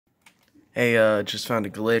Hey, just found a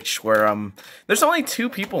glitch where, there's only 2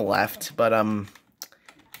 people left, but,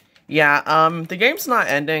 yeah, the game's not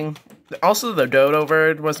ending. Also, the dodo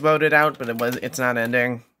bird was voted out, but it's not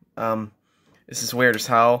ending. This is weird as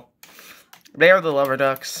hell. They are the lover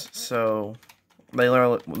ducks, so, they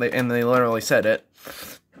literally said it.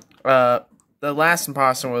 The last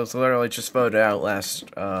imposter was literally just voted out last,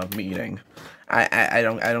 meeting. I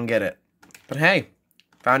don't get it. But hey,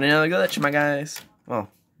 found another glitch, my guys. Well,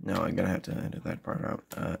 no, I'm gonna have to edit that part out.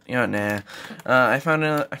 Nah. I found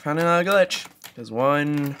another glitch. There's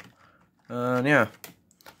one. Yeah.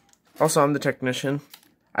 Also, I'm the technician.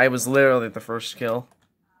 I was literally the first kill.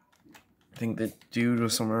 I think the dude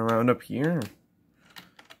was somewhere around up here.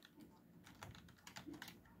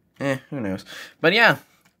 Who knows? But yeah,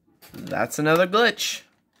 that's another glitch.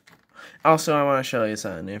 Also, I want to show you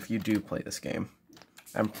something if you do play this game.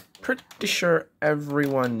 I'm pretty sure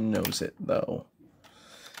everyone knows it, though.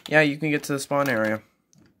 Yeah, you can get to the spawn area.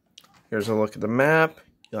 Here's a look at the map.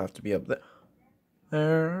 You'll have to be up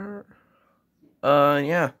there.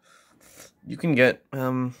 Yeah. You can get,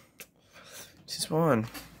 to spawn.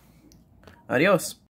 Adios.